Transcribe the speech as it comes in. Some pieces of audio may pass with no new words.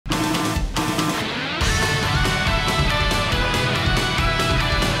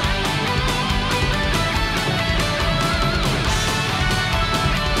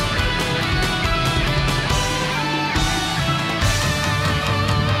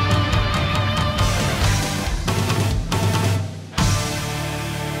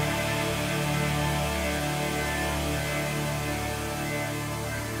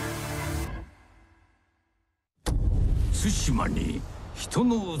島に人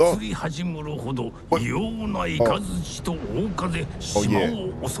の移り始むるほど異様な雷と大風島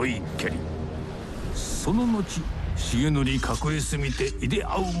を襲い蹴り、その後重則隠れすみていで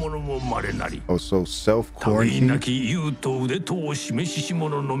会う者も稀なり、類なき勇と腕とを示しし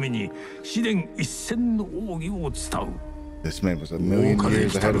者のみに試練一戦の奥義を伝う。This man was a million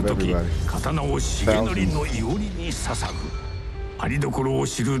years ahead of everybody. 刀を重則のいおりに捧ぐ。ありどころを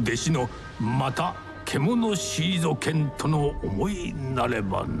知る弟子のまた獣シード剣との思いなれ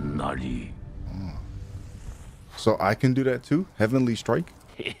ばなり。So I can do that too? Heavenly strike?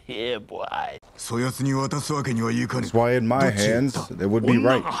 Yeah, boy. That's why in my hands it would be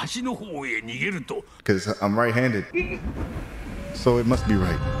right. Because I'm right-handed. So it must be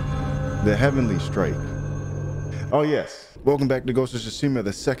right. The heavenly strike. Oh yes. Welcome back to Ghost of Tsushima,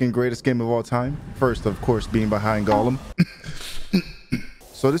 the second greatest game of all time. First, of course, being behind Gollum.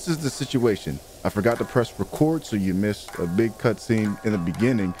 So this is the situation. I forgot to press record, so you missed a big cutscene in the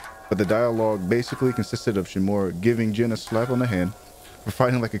beginning. But the dialogue basically consisted of Shimura giving Jin a slap on the hand for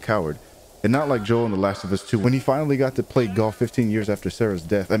fighting like a coward. And not like Joel in The Last of Us 2, when he finally got to play golf 15 years after Sarah's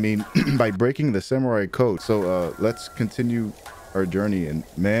death. I mean, by breaking the samurai code. So let's continue our journey. And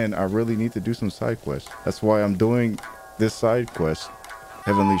man, I really need to do some side quests. That's why I'm doing this side quest,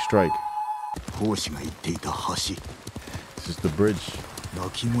 Heavenly Strike. This is the bridge.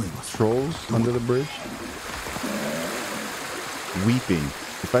 Trolls under the bridge. Weeping.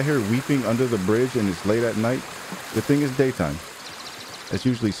 If I hear weeping under the bridge and it's late at night, the thing is daytime. That's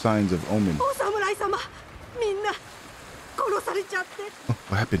usually signs of omen. Oh,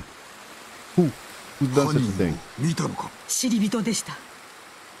 what happened? Who's done such a thing?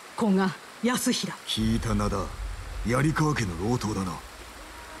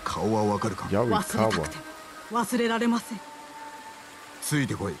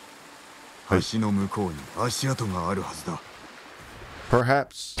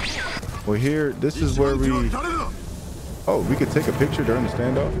 Perhaps. Well, here, this is where we... Oh, we could take a picture during the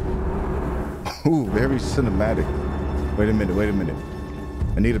standoff? Ooh, very cinematic. Wait a minute.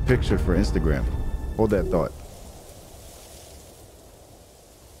 I need a picture for Instagram. Hold that thought.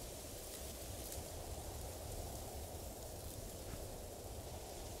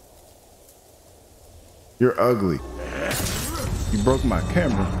 You're ugly. You broke my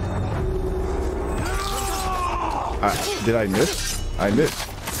camera. Did I miss? I missed.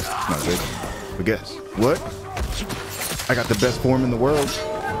 Not good. But guess what? I got the best form in the world.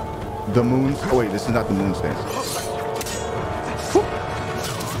 The moon. Oh wait, this is not the moon stance.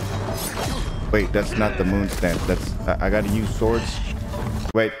 Wait, that's not the moon stance. That's I gotta use swords.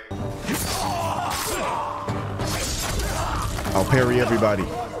 Wait. I'll parry everybody.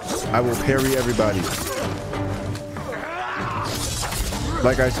 I will parry everybody.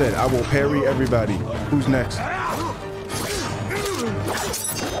 Like I said, I will parry everybody. Who's next?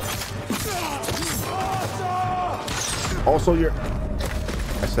 Also, I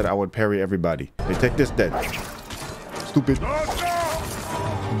said I would parry everybody. Hey, take this then. Stupid.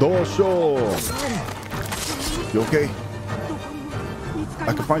 Dosho. You okay?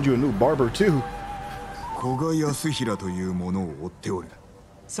 I can find you a new barber too.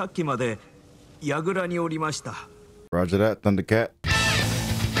 Roger that, Thundercat.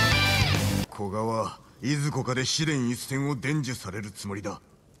 古賀はいずこかで試練一戦を伝授されるつもりだ。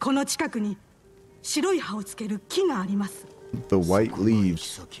この近くに白い葉をつける木があります。The white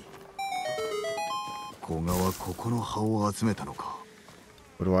leaves. 古賀はここの葉を集めたのか。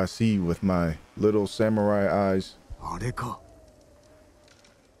What do I see with my little samurai eyes? あれか。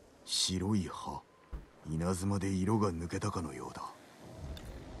白い葉。稲妻で色が抜けたかのようだ。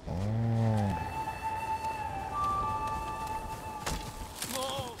Oh.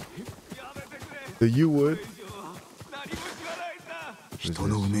 The you would. 人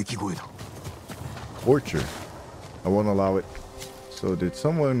のうめき声だ。Orchard. I won't allow it. So did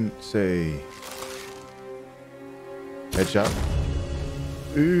someone say headshot?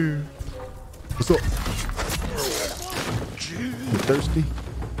 Ew. What's up? You thirsty?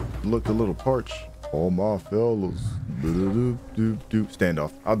 Looked a little parched. All my fellas.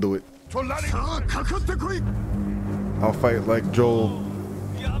 Standoff. I'll do it. I'll fight like Joel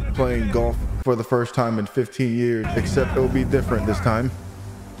playing golf for the first time in 15 years, except it'll be different this time.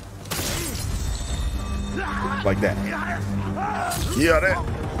 Like that. Yeah, that.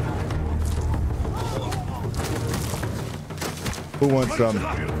 Who wants some?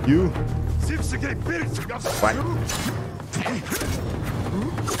 You? What?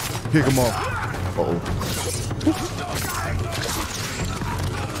 Kick him off. Uh-oh.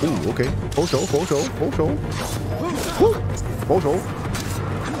 Ooh, okay. For sure.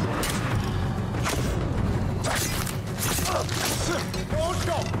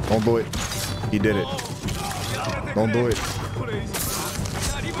 Don't do it. He did it. Don't do it.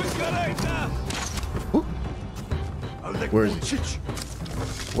 Ooh. Where is he?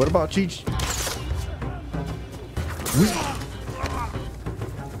 What about Cheech?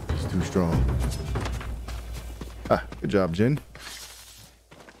 He's too strong. Ah, good job, Jin.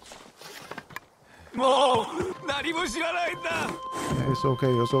 Oh, It's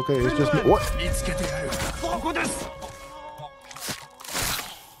okay. It's okay. It's just me. What?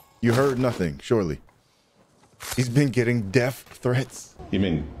 You heard nothing, surely. He's been getting death threats. You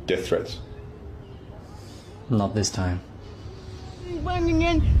mean death threats? Not this time. You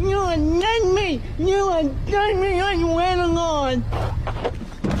undone me! You undone me! I went along!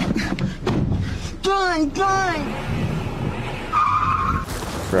 Gone!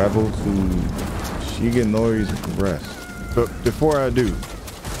 Travel to Shigenori's rest. But before I do,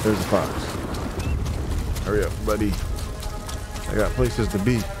 there's a fox. Hurry up, buddy. I got places to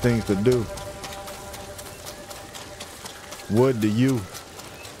be, things to do. Wood to you.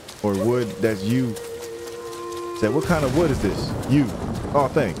 Or wood that's you. Say, what kind of wood is this? You. Oh,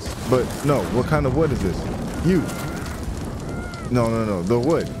 thanks. But no, what kind of wood is this? You. No. The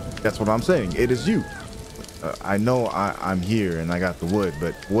wood. That's what I'm saying. It is you. I know I'm here and I got the wood,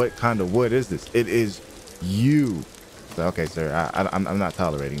 but what kind of wood is this? It is you. So, okay, sir, I'm not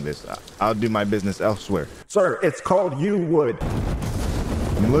tolerating this. I'll do my business elsewhere. Sir, it's called you wood.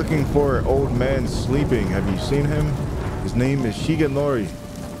 I'm looking for an old man sleeping. Have you seen him? His name is Shigenori.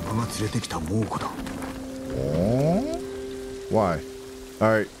 Oh? Why? All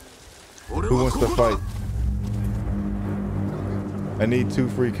right. Who wants to fight? I need 2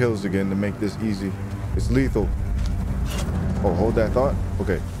 free kills again to make this easy. It's lethal. Oh, hold that thought.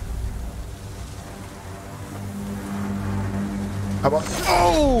 Okay. How about?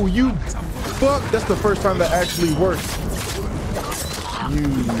 Oh, you fuck! That's the first time that actually worked. You.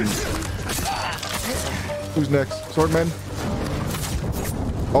 Who's next? Swordman?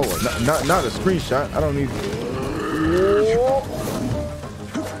 Oh, not a screenshot. I don't need.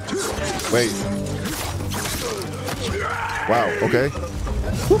 Wait. Wow. Okay.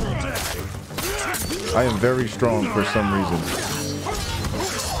 I am very strong for some reason.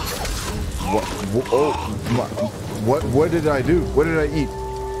 What did I do? What did I eat?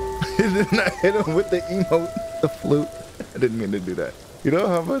 Didn't I hit him with the emote, the flute? I didn't mean to do that. You know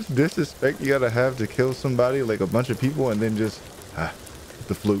how much disrespect you gotta have to kill somebody, like a bunch of people, and then just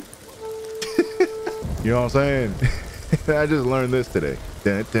the flute. You know what I'm saying? I just learned this today.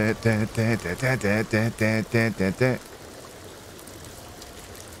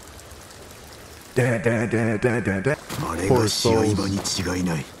 Poor souls.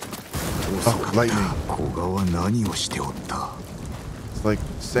 Oh, lightning. It's like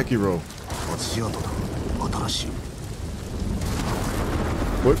Sekiro.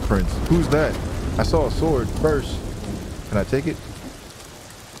 Footprints. Who's that? I saw a sword first. Can I take it?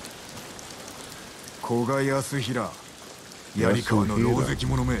 YASUHIRA 槍川の狼藉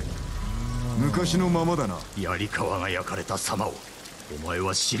者め昔のままだな槍川が焼かれた様をお前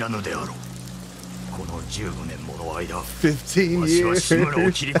は知らぬであろうこの15年もの間わしは志村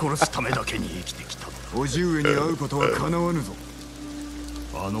を切り殺すためだけに生きてきた叔父上に会うことは叶わぬぞ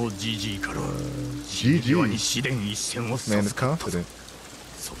あのジジイから死に際に試練一戦を授かったぞ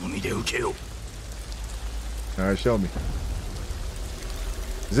その身で受けよう Alright, show me.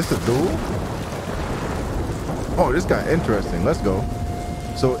 Is this a duel? Oh, this got interesting. Let's go.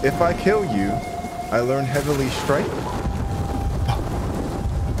 So if I kill you, I learn heavily strike.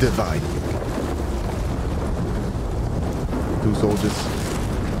 Divide. 2 soldiers.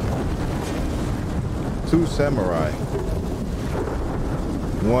 2 samurai.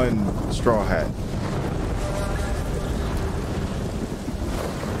 1 straw hat.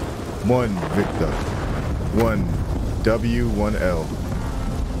 1 victor. 1 W, 1 L.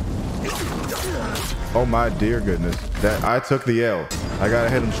 Oh my dear goodness. That I took the L. I gotta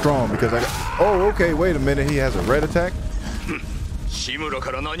hit him strong because I got, oh, okay, wait a minute. He has a red attack.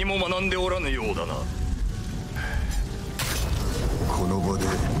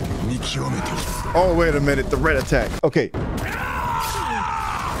 Oh, wait a minute. The red attack. Okay.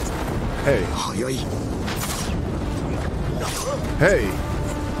 Hey. Hey.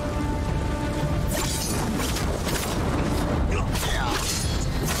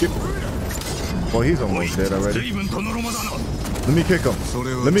 Well, he's almost dead already. Let me kick him.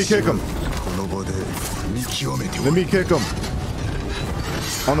 Let me kick him. Let me kick him.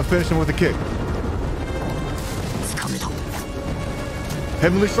 I want to finish him with a kick.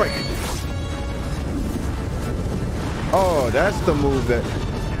 Heavenly strike. Oh, that's the move that...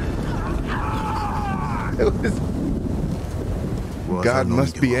 God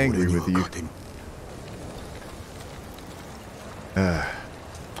must be angry with you.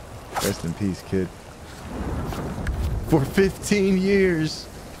 Rest in peace, kid. For 15 years.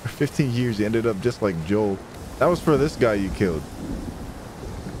 For 15 years, you ended up just like Joel. That was for this guy you killed.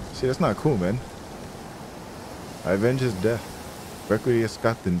 See, that's not cool, man. I avenge his death.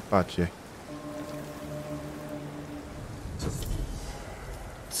 Requiescat in pace.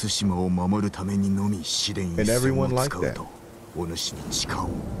 And everyone liked that.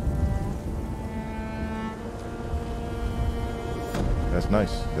 That's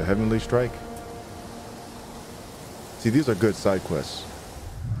nice. The Heavenly Strike. See, these are good side quests.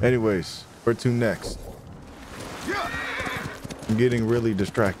 Anyways, where to next? I'm getting really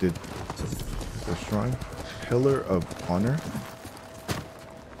distracted. The shrine. Pillar of Honor.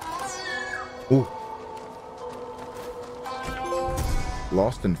 Ooh.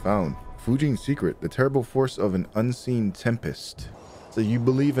 Lost and Found. Fujin's secret. The terrible force of an unseen tempest. So you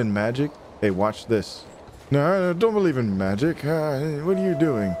believe in magic? Hey, watch this. No, I don't believe in magic. What are you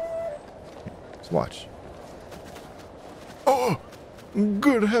doing? Let's watch. Oh,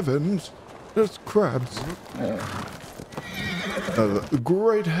 good heavens. There's crabs.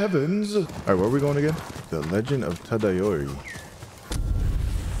 Great heavens. All right, where are we going again? The Legend of Tadayori.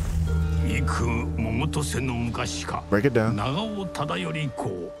 Break it down.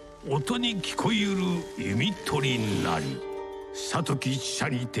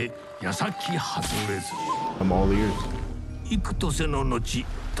 I'm all ears. 幾とせの後、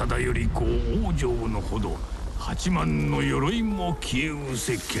忠頼公往生のほど、8万の鎧も消えう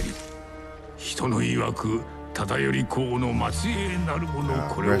せけり。人の曰く、忠頼公の末裔なる者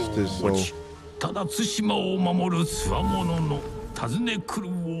これを持ち、ただ対馬を守るつわものの訪ね来る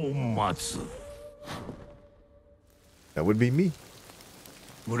を待つ。That would be me.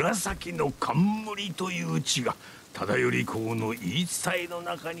 紫の冠という地が忠頼公の言い伝えの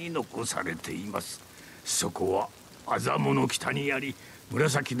中に残されています。そこは麻布の北にあり、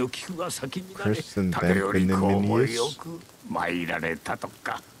紫の菊が咲き乱れ、忠頼公もよく参られたと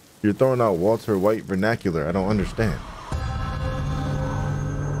か。You're throwing out Walter White vernacular. I don't understand.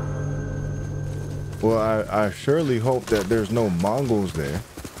 Well, I surely hope that there's no Mongols there.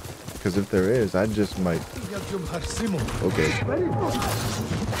 Because if there is, I just might... Okay.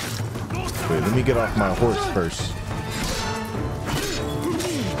 Wait, let me get off my horse first.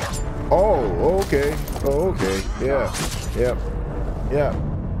 Oh, okay. Oh, okay. Yeah. Yep. Yeah.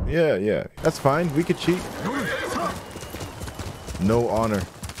 Yeah, yeah. That's fine. We could cheat. No honor.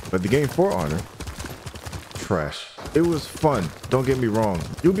 But the game for honor, trash. It was fun. Don't get me wrong.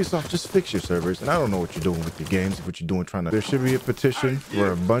 Ubisoft, just fix your servers. And I don't know what you're doing with your games, what you're doing trying to... There should be a petition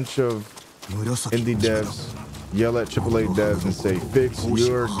where a bunch of indie devs yell at AAA devs and say, fix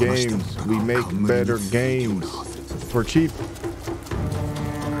your games. We make better games for cheap.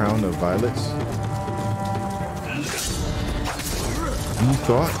 Crown of Violets. You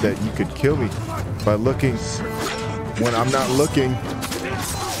thought that you could kill me by looking when I'm not looking.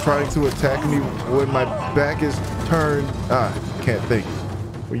 Trying to attack me when my back is turned. Ah, can't think.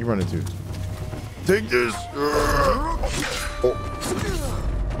 Where you running to? Take this. Oh.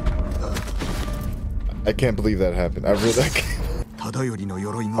 I can't believe that happened. I really can't.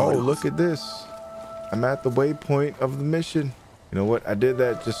 Oh, look at this. I'm at the waypoint of the mission. You know what? I did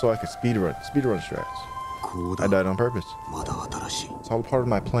that just so I could speedrun strats. I died on purpose. It's all part of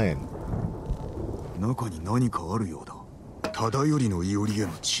my plan.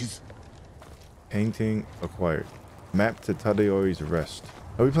 Painting acquired. Map to Tadayori's rest.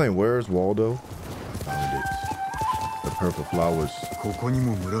 Are we playing Where's Waldo? I found it. The purple flowers.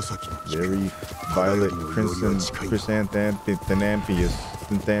 Very violet crimson chrysanthempius.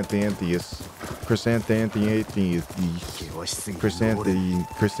 Chrysanthempius.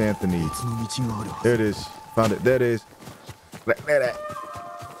 There it is. Found it. There it is.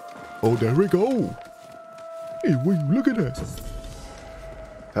 Oh, there we go. Hey, will you look at that?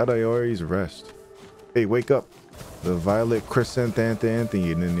 Tadayori's rest. Hey, wake up. The violet chrysanthempians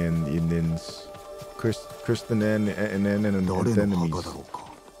enemies.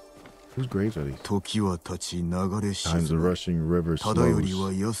 Whose graves are these? Times the rushing river slows.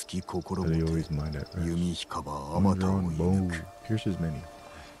 Tadayori's mind at rest. Bone pierces many.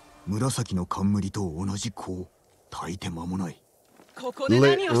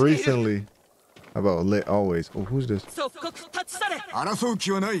 Lit recently. How about lit always? Oh, who's this? Kaide.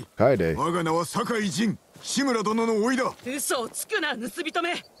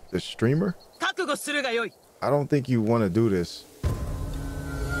 The streamer? I don't think you want to do this.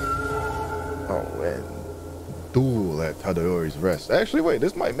 Oh, man. Duel at Tadayori's rest. Actually, wait,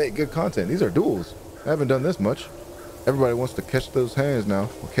 this might make good content. These are duels. I haven't done this much. Everybody wants to catch those hands now,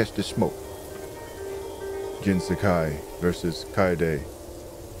 or catch the smoke. JIN SAKAI versus Kaede.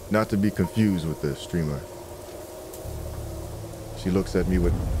 Not to be confused with the streamer. She looks at me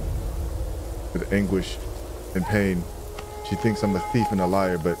with anguish and pain. She thinks I'm a thief and a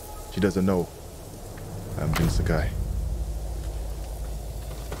liar, but she doesn't know I'm JIN SAKAI.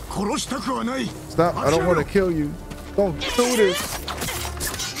 Stop, I don't want to kill you. Don't do this.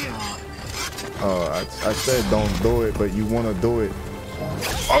 Oh, I said don't do it, but you want to do it.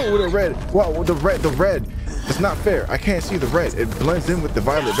 Oh, the red. Wow, the red. It's not fair. I can't see the red. It blends in with the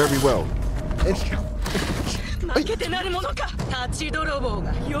violet very well.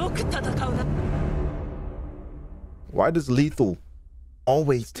 Why does lethal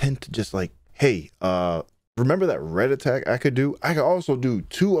always tend to just like, hey, remember that red attack I could do? I could also do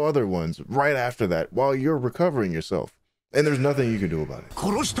 2 other ones right after that while you're recovering yourself. And there's nothing you can do about it.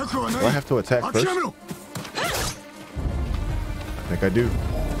 Do I have to attack first? I think I do.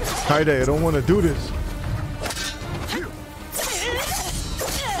 Kaede, I don't want to do this.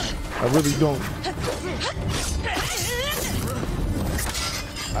 I really don't.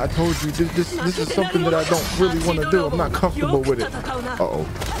 I told you this is something that I don't really want to do. I'm not comfortable with it. Uh-oh.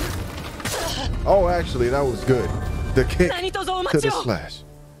 Oh, actually, that was good. The kick to the slash.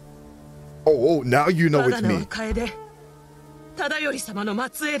 Oh, now you know it's me.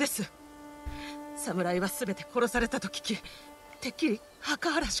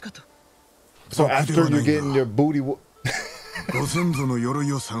 So after you're getting your booty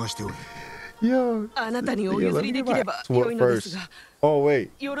Yo, what first? Oh wait,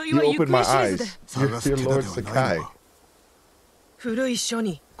 you opened my eyes. You're Lord Sakai. Oh,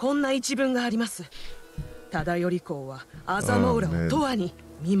 man.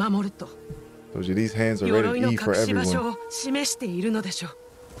 Told you these hands are rated E for everyone.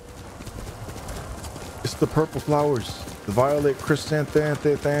 It's the purple flowers, the violet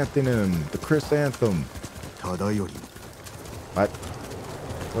chrysanthemum, the chrysanthemum.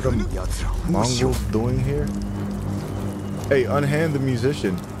 What are Mongols doing here? Hey, unhand the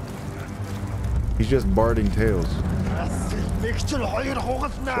musician. He's just barding tales. Shut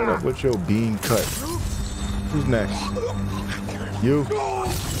up with your bean cut. Who's next? You?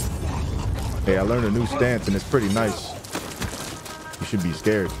 Hey, I learned a new stance and it's pretty nice. You should be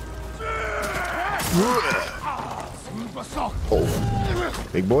scared. Oh,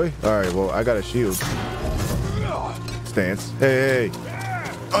 big boy? Alright, well, I got a shield. Stance. Hey.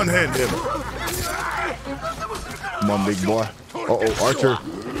 Unhand him. Come on, big boy. Uh-oh, Archer.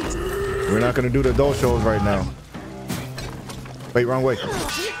 We're not gonna do the doshos right now. Wait, wrong way.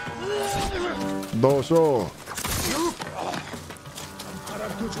 Dosho.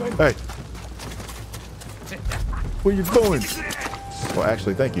 Hey. What are you doing? Well,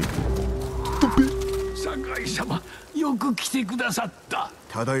 actually, thank you.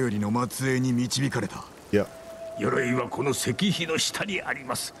 Yeah.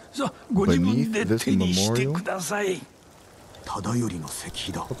 Beneath this memorial?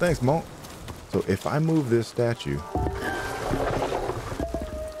 Well, thanks, Monk. So if I move this statue,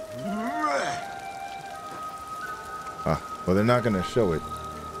 well, they're not gonna show it.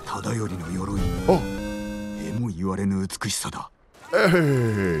 Oh.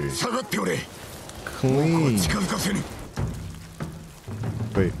 Hey. Clean.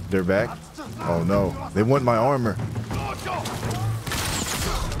 Wait, they're back? Oh no, they want my armor.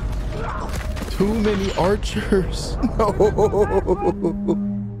 Too many archers. No.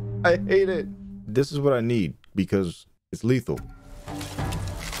 I hate it. This is what I need because it's lethal.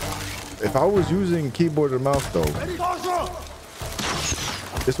 If I was using keyboard and mouse though,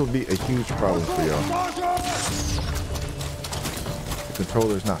 this would be a huge problem for y'all. The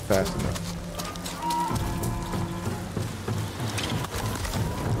controller's not fast enough.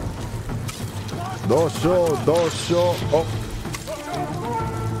 Dosho. Oh.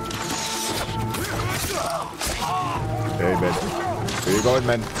 Hey, man. Where you going,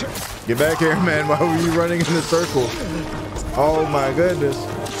 man? Get back here, man. Why were you running in a circle? Oh, my goodness.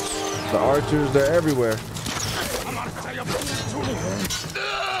 The archers, they're everywhere.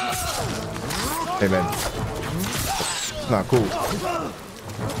 Hey, man. It's not cool.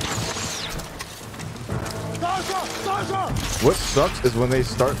 What sucks is when they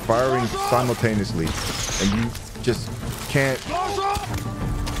start firing simultaneously and you just can't.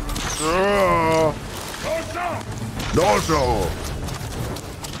 Dosho!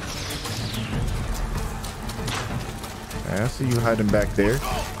 I see you hiding back there.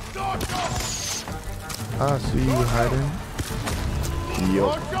 I see you hiding.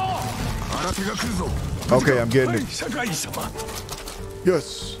 Yo. Okay, I'm getting it.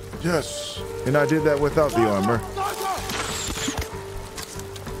 Yes. And I did that without the armor.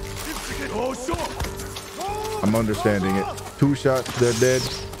 I'm understanding it. 2 shots, they're dead.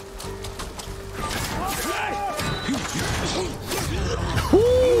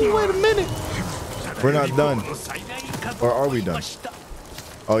 Ooh, wait a minute. We're not done. Or are we done?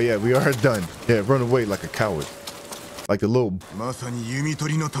 Oh yeah, we are done. Yeah, run away like a coward. Like the little...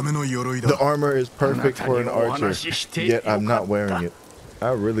 The armor is perfect for an archer, yet I'm not wearing it.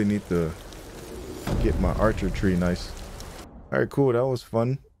 I really need to get my archer tree nice. Alright, cool. That was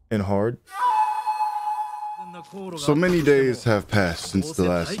fun and hard. So many days have passed since the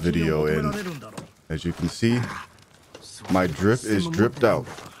last video, and as you can see, my drip is dripped out.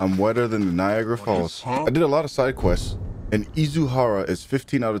 I'm wetter than the Niagara Falls. I did a lot of side quests, and Izuhara is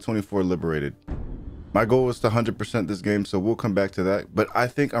 15 out of 24 liberated. My goal is to 100% this game, so we'll come back to that. But I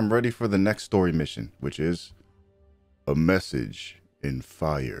think I'm ready for the next story mission, which is a message in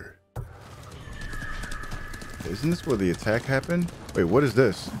fire. Isn't this where the attack happened? Wait, what is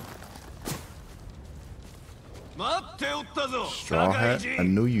this? Straw hat? I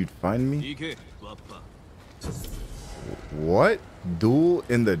knew you'd find me. What? Duel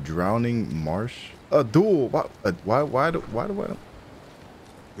in the drowning marsh? A duel? Why do I?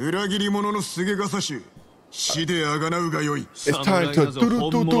 It's time to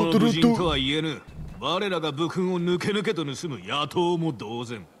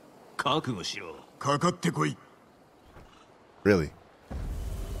Really?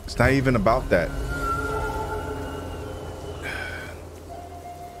 It's not even about that.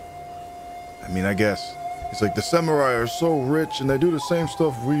 I mean, I guess. It's like the samurai are so rich and they do the same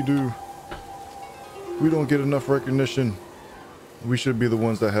stuff we do. We don't get enough recognition. We should be the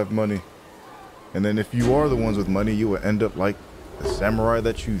ones that have money. And then if you are the ones with money, you will end up like the samurai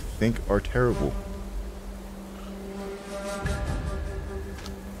that you think are terrible.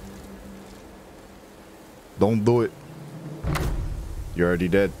 Don't do it. You're already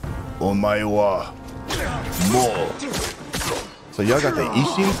dead. Omae wa mo. So y'all got the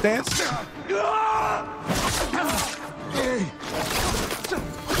Ishin stance?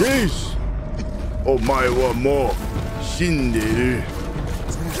 Jeez. Omae wa mo shinderu.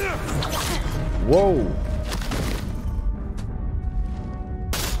 Whoa.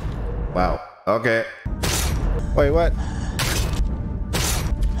 Wow. Okay. Wait, what?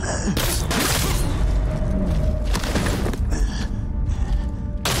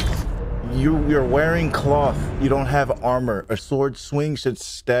 You're wearing cloth. You don't have armor. A sword swing should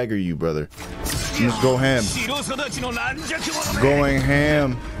stagger you, brother. Just go ham. Going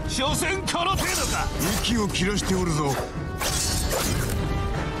ham.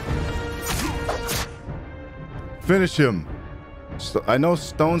 Finish him. So, I know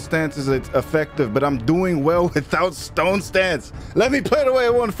stone stance is effective, but I'm doing well without stone stance. Let me play the way I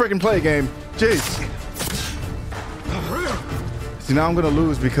want to freaking play a game. Jeez. See, now I'm gonna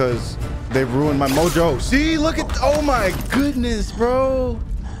lose because they've ruined my mojo. See, look at, oh my goodness, bro.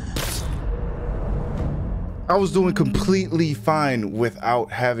 I was doing completely fine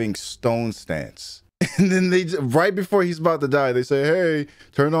without having stone stance. And then they, right before he's about to die, they say, hey,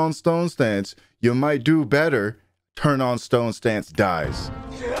 turn on stone stance. You might do better. Turn on stone stance, dies.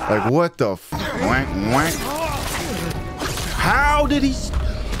 Like, what the wank, wank. How did he?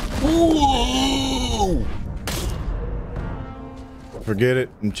 Whoa! Forget it.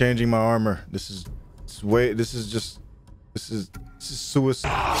 I'm changing my armor. This is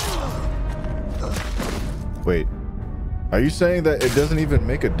suicide. Wait, are you saying that it doesn't even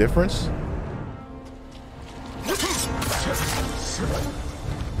make a difference?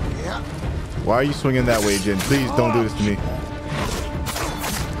 Why are you swinging that way, Jin? Please don't do this to me.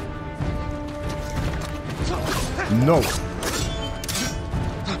 No.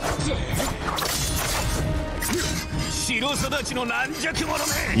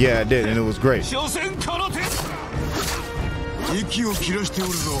 Yeah, I did, and it was great.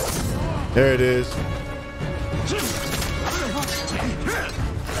 There it is.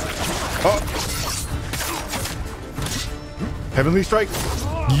 Oh. Heavenly Strike.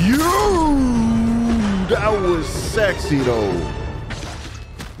 That was sexy though.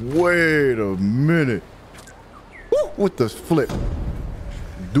 Wait a minute. Woo, with the flip.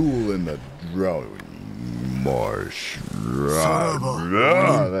 Duel in the drowning marsh.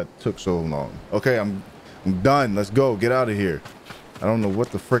 That took so long. Okay, I'm done. Let's go. Get out of here. I don't know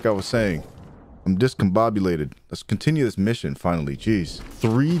what the frick I was saying. I'm discombobulated. Let's continue this mission finally. Jeez.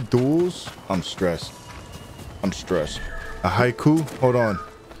 3 duels? I'm stressed. I'm stressed. A haiku? Hold on.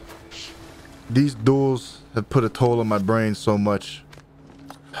 These duels have put a toll on my brain so much.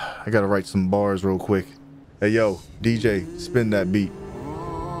 I gotta write some bars real quick. Hey, yo, DJ, spin that beat.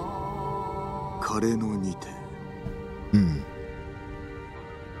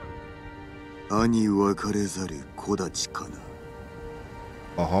 兄別れざる子たちかな。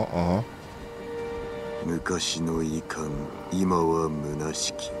昔の遺憾、今は虚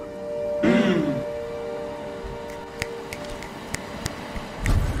しき。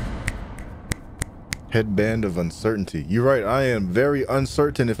Headband of uncertainty. You're right. I am very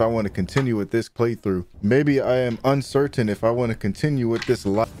uncertain if I want to continue with this playthrough. Maybe I am uncertain if I want to continue with this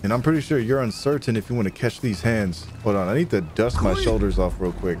life. And I'm pretty sure you're uncertain if you want to catch these hands. Hold on. I need to dust my shoulders off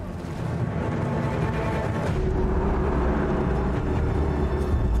real quick.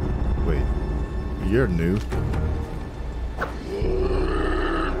 Wait. You're new.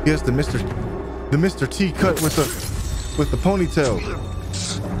 He has the Mr. T cut with the ponytail.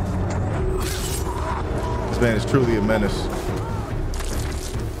 This man is truly a menace.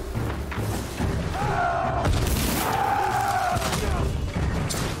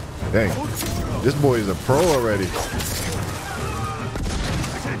 Dang, this boy is a pro already.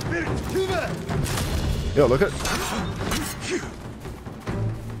 Yo, look at.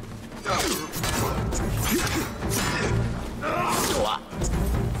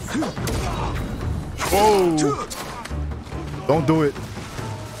 Whoa! Don't do it.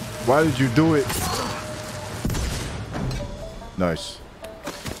 Why did you do it? Nice.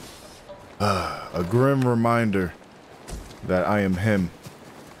 A grim reminder that I am him.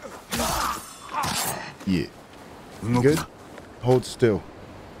 Yeah. Good? Hold still.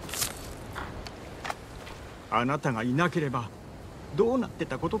 あなたがいなければどうなって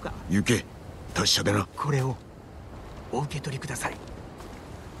たことか。行け、達者でな。これをお受け取りください。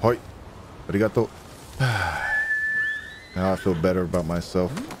はい。Arigato. Now I feel better about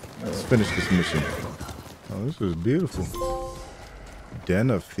myself. Let's finish this mission. Oh, this is beautiful.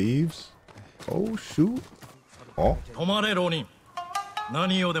 Den of thieves? Oh, shoot. Oh. 止まれ浪人。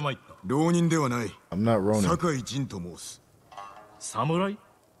何用で参った。浪人ではない。I'm not Ronin. SAKAI JIN と申す。侍？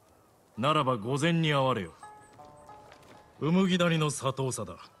ならば御前に会われよ。うむぎ谷の佐藤さ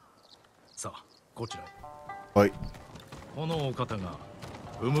だ。さあ、こちらへ。はい。このお方が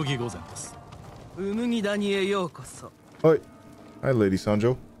うむぎ御前です。うむぎ谷へようこそ。はい。Hi, Lady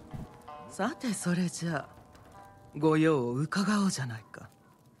Sanjo. さてそれじゃご用を伺おうじゃないか。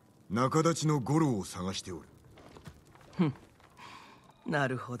仲立ちの五郎を探しておる。な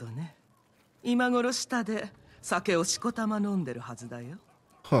るほどね。今頃下で酒をしこたま飲んでるはずだよ。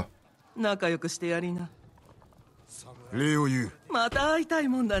Huh. 仲良くしてやりな。礼を言う。また会いたい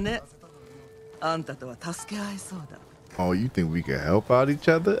もんだね。あんたとは助け合えそうだ。Oh, you think we can help out each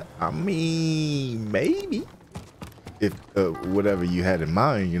other? I mean, maybe. If whatever you had in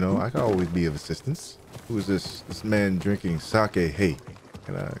mind, you know, I can always be of assistance. Who is this? This man drinking sake. Hey,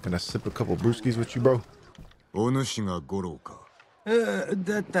 can I sip a couple brewskis with you, bro? お主が五郎か。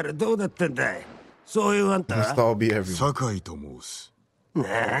だったらどうだったんだい。そういうあんた。Must all be everyone. SAKAIと申す。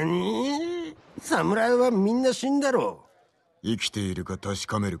なに？侍はみんな死んだろう。生きているか確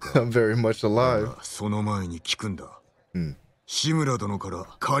かめるか。I'm very much alive. その前に聞くんだ。志村殿から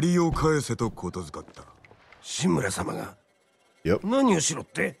借りを返せとことづかった。志村様が。Yep. 何をしろっ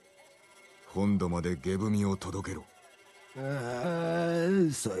て？本土まで下踏を届けろ。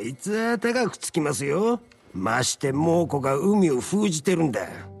そいつは高くつきますよ。まして猛虎が海を封じてるんだ。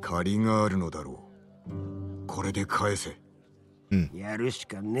借りがあるのだろう。これで返せ。やるし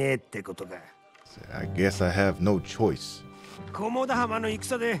かねえってことか。I guess I have no choice. 菰田浜の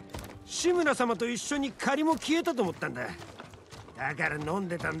戦で志村様と一緒に借りも消えたと思ったんだ。だから飲ん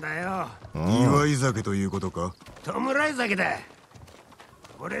でたんだよ。祝い酒ということか？弔い酒だ。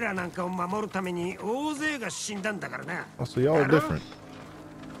俺らなんかを守るために大勢が死んだんだからな。Oh, so y'all are different.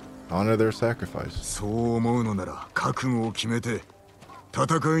 Honor their sacrifice. そう思うのなら覚悟を決めて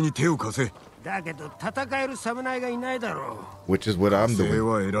戦いに手を貸せ。だけど戦える侍がいないだろう。Which is what I'm doing. それ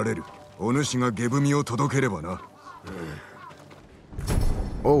は得られる。お主が下踏を届ければな。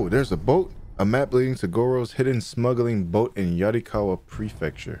Oh, there's a boat. A map leading to Goro's hidden smuggling boat in Yarikawa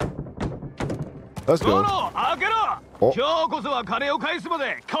Prefecture. Let's go. Oh.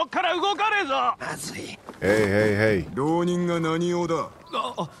 Hey. 浪人が何用だ。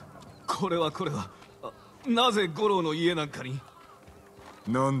これはなぜ五郎の家なんかに。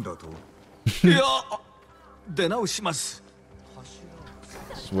なんだと。いや、出直します。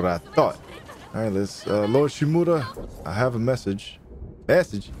 That's what I thought. All right, let's Lord Shimura, I have a message.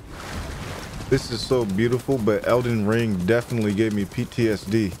 This is so beautiful, but Elden Ring definitely gave me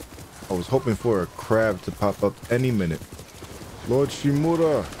PTSD. I was hoping for a crab to pop up any minute. Lord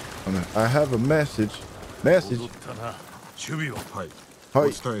Shimura, I have a message. はい。お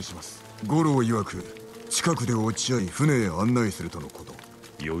伝えします。五郎曰く近くで落ち合い船へ案内するとのこと。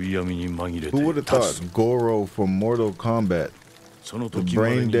 Who would have thought Goro from Mortal Kombat The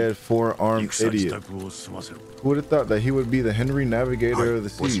brain-dead four-armed idiot. Who would have thought that he would be the Henry Navigator of the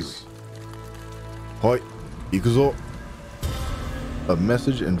seas? Hoi, ikuzo. A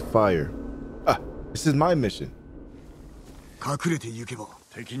message and fire. Ah, this is my mission.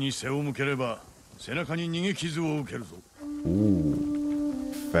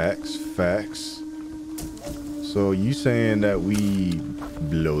 Ooh, facts. So you saying that we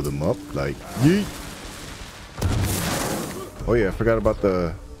blow them up like yeet? Oh yeah, I forgot about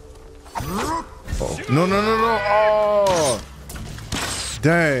the. Oh no! Oh,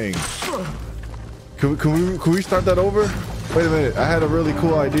 dang! Can we start that over? Wait a minute, I had a really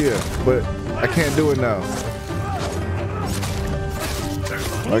cool idea, but I can't do it now.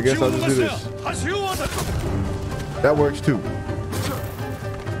 I guess I'll just do this. That works too.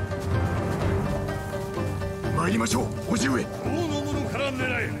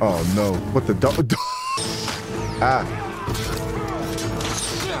 Oh no, what the dog? Ah.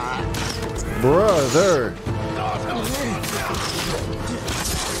 Brother.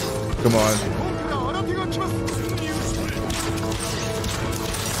 Come on.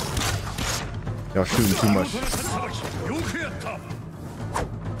 Y'all shooting too much.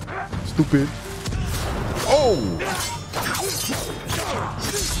 Stupid. Oh!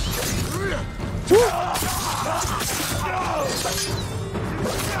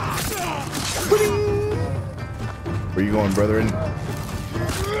 Where you going, brethren?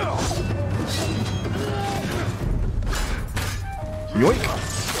 Yoink!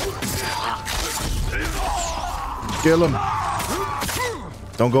 Kill him.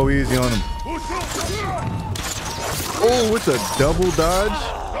 Don't go easy on him. Oh, it's a double dodge.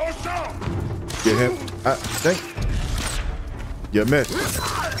 Get him. Thank. You missed.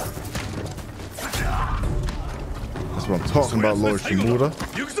 That's what I'm talking about, Lord Shimura.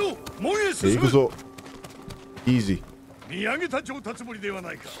 There you go. Easy. I'm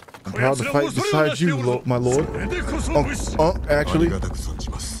proud to fight beside you, my lord. Actually.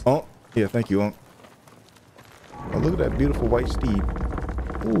 Yeah, thank you, Unc. Oh, look at that beautiful white steed.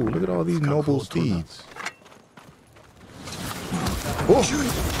 Ooh, look at all these noble steeds. Oh,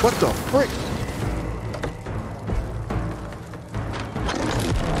 what the frick?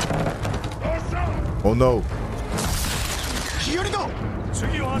 Oh no.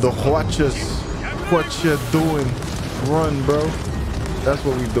 The Hwachas. What you doing? Run, bro. That's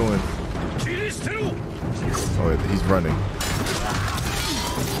what we doing. Oh, he's running.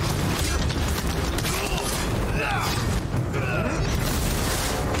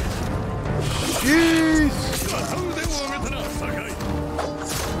 Jeez.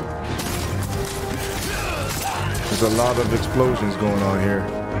 There's a lot of explosions going on here.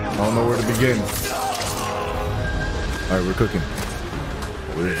 I don't know where to begin. All right, we're cooking.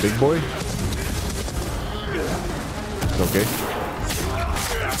 Where's big boy? It's okay.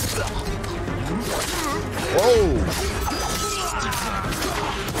 Whoa!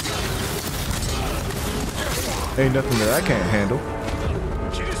 Ain't nothing that I can't handle.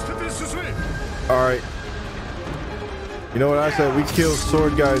 All right. You know what I said? We kill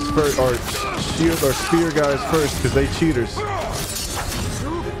sword guys first, or shield or spear guys first, because they cheaters.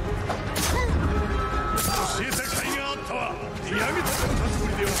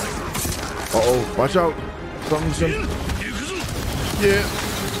 Uh-oh, watch out. Something. Yeah.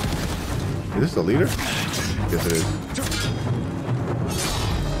 Is this the leader? Yes, it is.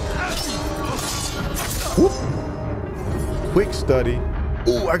 Whoop. Quick study.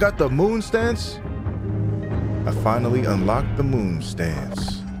 Ooh, I got the moon stance. I finally unlocked the moon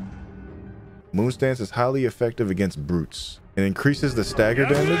stance. Moon stance is highly effective against brutes. It increases the stagger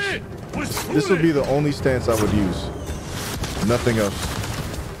damage. This would be the only stance I would use. Nothing else.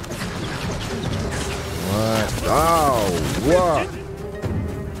 What? Oh, what?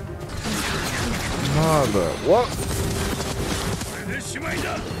 Mother, what?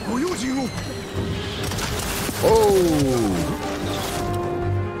 Oh.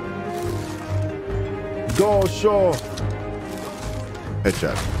 Go, show.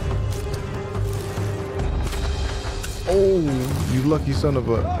 Headshot. Oh, you lucky son of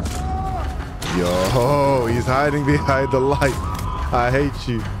a. Yo, he's hiding behind the light. I hate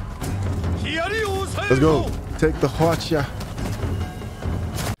you. Let's go. Take the Hwacha.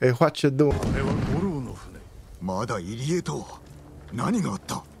 Hey, what you doing? まだ入り江と何があっ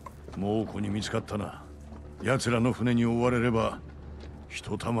た？猛虎に見つかったな。奴らの船に追われればひ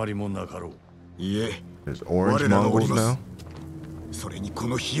とたまりもなかろう。いえ、 There's orange Mongols now. それにこ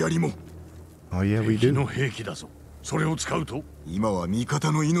のヒアリも。Oh yeah, we 敵 do. の兵器だぞ。それを使うと今は味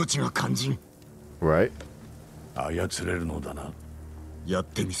方の命が肝心。 Right. 操れるのだな。やっ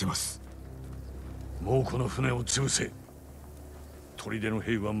てみせます。猛虎の船を潰せ。砦の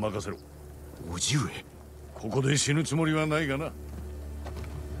兵は任せろ。叔父上。ここで死ぬつもりはないがな。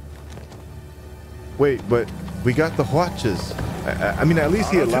 Wait, but we got the watches. I mean, at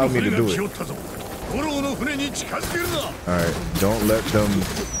least he allowed me to do it. All right, don't let them.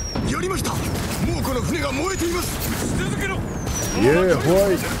 Yeah,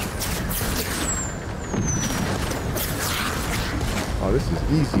 boy. Oh, this is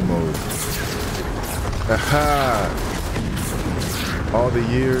easy mode. Aha! All the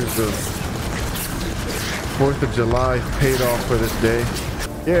years of 4th of July paid off for this day.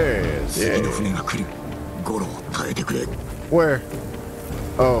 Yes, yeah. Where?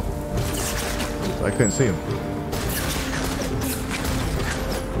 Oh. I couldn't see him.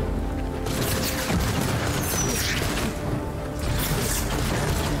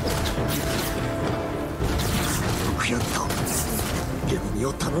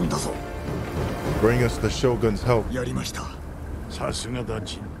 Bring us the Shogun's help. さすがだ、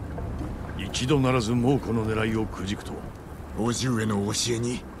ジン。一度ならず猛虎の狙いをくじくとは。叔父上の教え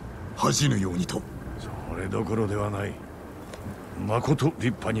に恥じぬようにと。それどころではない。まこと立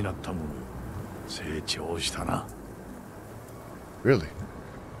派になったもの。成長したな。Really?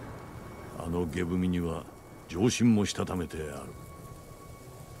 あの下踏みには上心もしたためてある。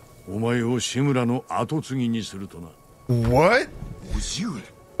お前を志村の跡継ぎにするとな。What? 叔父上。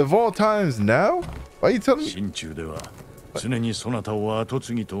Of all times now? Why are you telling me? 心中では常にそなたを跡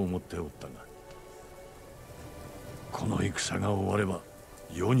継ぎと思っておったが、この戦が終われば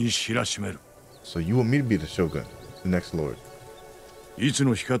世に知らしめる。 So you want me to be the Shogun, the next lord? いつ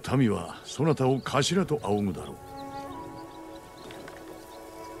の日か民はそなたを頭と仰ぐだろ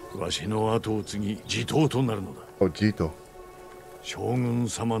う。わしの後を継ぎ地頭となるのだ。Oh, Jito. 将軍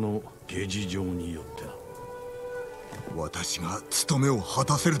様の下事情によってな。私が務めを果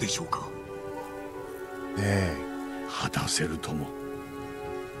たせるでしょうか。果たせるとも。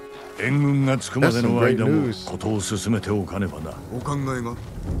援軍がつくまでの間もことを進めておかねばな。お考えが。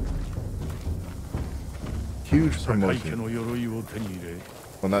Huge 堺家 promotion. の鎧を手に入れ、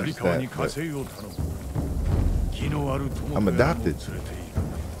 Well, not 栗 just 川 that, に火 but 星を頼む。義のある友 I'm 達を連れ adopted. てい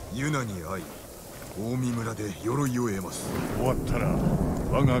る。ユナに会い、大見村で鎧を得ます。終わったら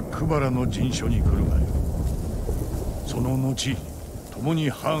我が久原の陣所に来るがよ。その後共に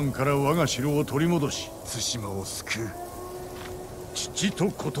ハーンから我が城を取り戻し、対馬を救う。父と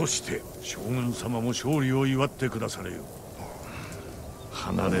子として将軍様も勝利を祝ってくだされよ。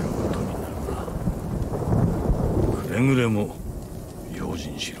離れることになるな。くれぐれも用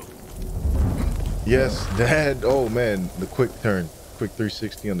心しろ。 Yes, Dad. Oh man, the quick turn, quick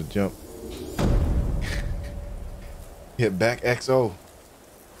 360 on the jump. Hit back XO.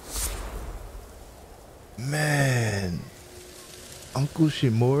 Man, Uncle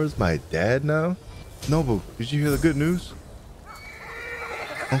Shimura's my dad now. Nobu, did you hear the good news?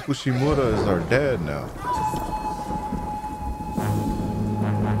 Uncle Shimura is our dad now.